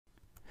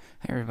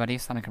Hey everybody,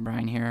 Sonic and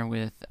Brian here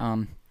with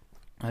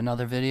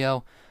another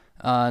video.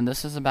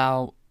 This is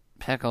about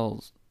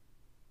pickles.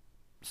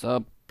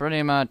 So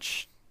pretty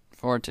much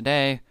for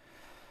today,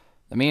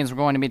 that means we're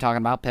going to be talking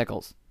about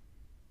pickles.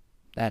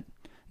 The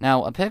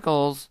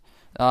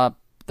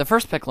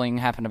first pickling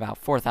happened about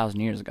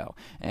 4,000 years ago,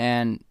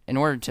 and in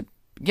order to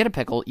get a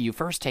pickle, you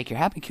first take your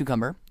happy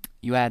cucumber,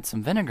 you add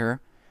some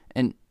vinegar,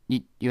 and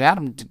you add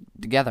them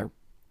together.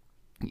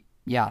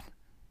 Yeah,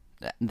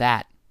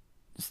 that.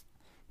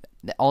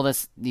 All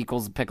this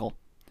equals a pickle.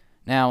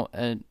 Now,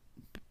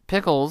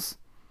 pickles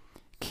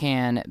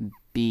can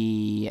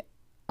be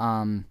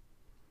go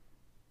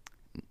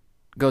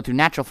through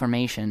natural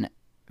fermentation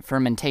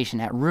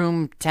at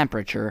room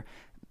temperature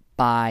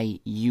by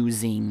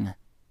using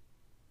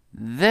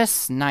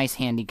this nice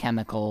handy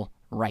chemical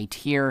right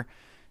here.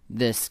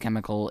 This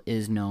chemical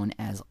is known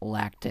as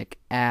lactic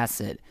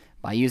acid.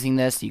 By using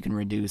this, you can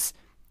reduce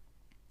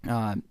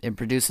it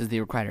produces the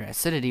required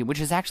acidity, which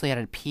is actually at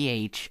a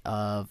pH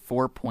of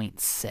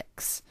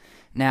 4.6.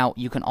 Now,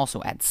 you can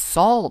also add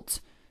salt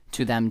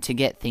to them to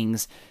get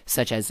things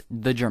such as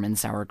the German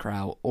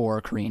sauerkraut or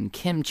Korean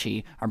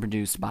kimchi are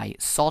produced by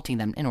salting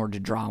them in order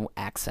to draw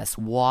excess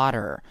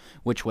water,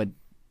 which would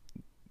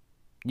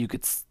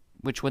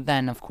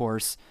then, of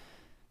course,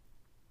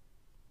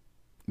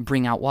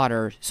 bring out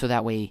water so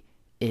that way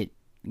it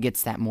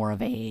gets that more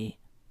of a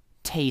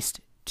taste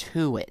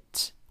to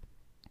it.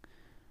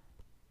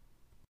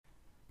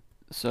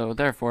 So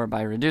therefore,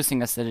 by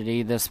reducing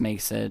acidity, this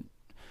makes it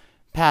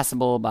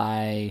passable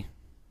by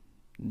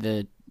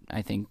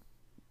I don't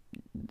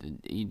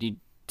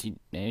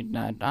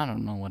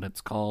know what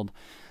it's called.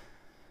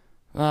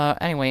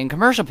 Anyway, in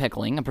commercial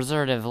pickling, a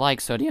preservative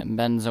like sodium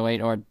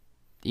benzoate or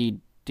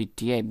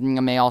EDTA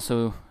may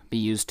also be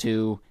used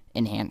to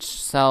enhance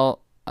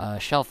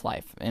shelf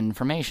life. In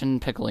fermentation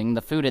pickling,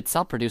 the food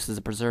itself produces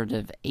a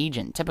preservative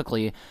agent,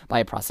 typically by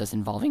a process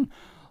involving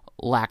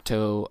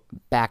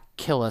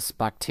lactobacillus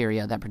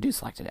bacteria that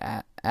produce lactic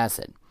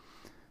acid.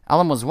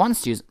 Alum was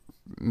once used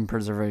in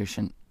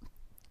preservation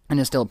and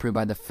is still approved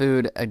by the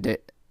Food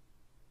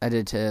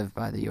Additive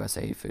by the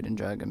USA Food and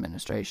Drug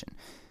Administration.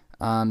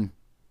 You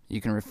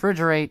can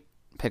refrigerate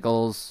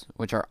pickles,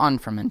 which are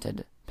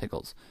unfermented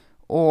pickles,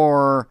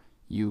 or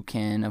you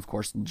can, of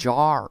course,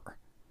 jar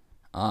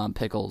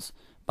pickles.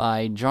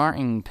 By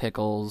jarring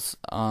pickles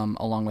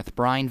along with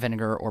brine,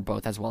 vinegar, or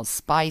both, as well as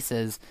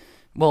spices,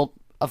 will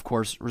of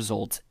course,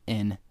 result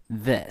in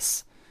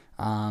this.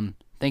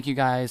 Thank you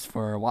guys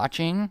for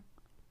watching,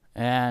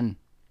 and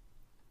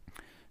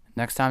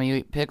next time you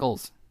eat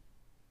pickles,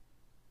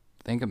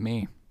 think of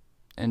me,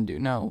 and do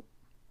know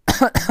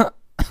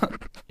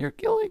you're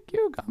killing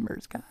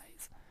cucumbers,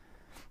 guys.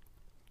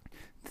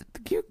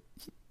 You're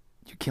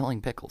killing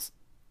pickles.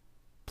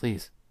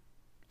 Please,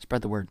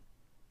 spread the word.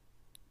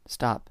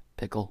 Stop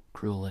pickle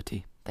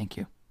cruelty. Thank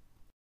you.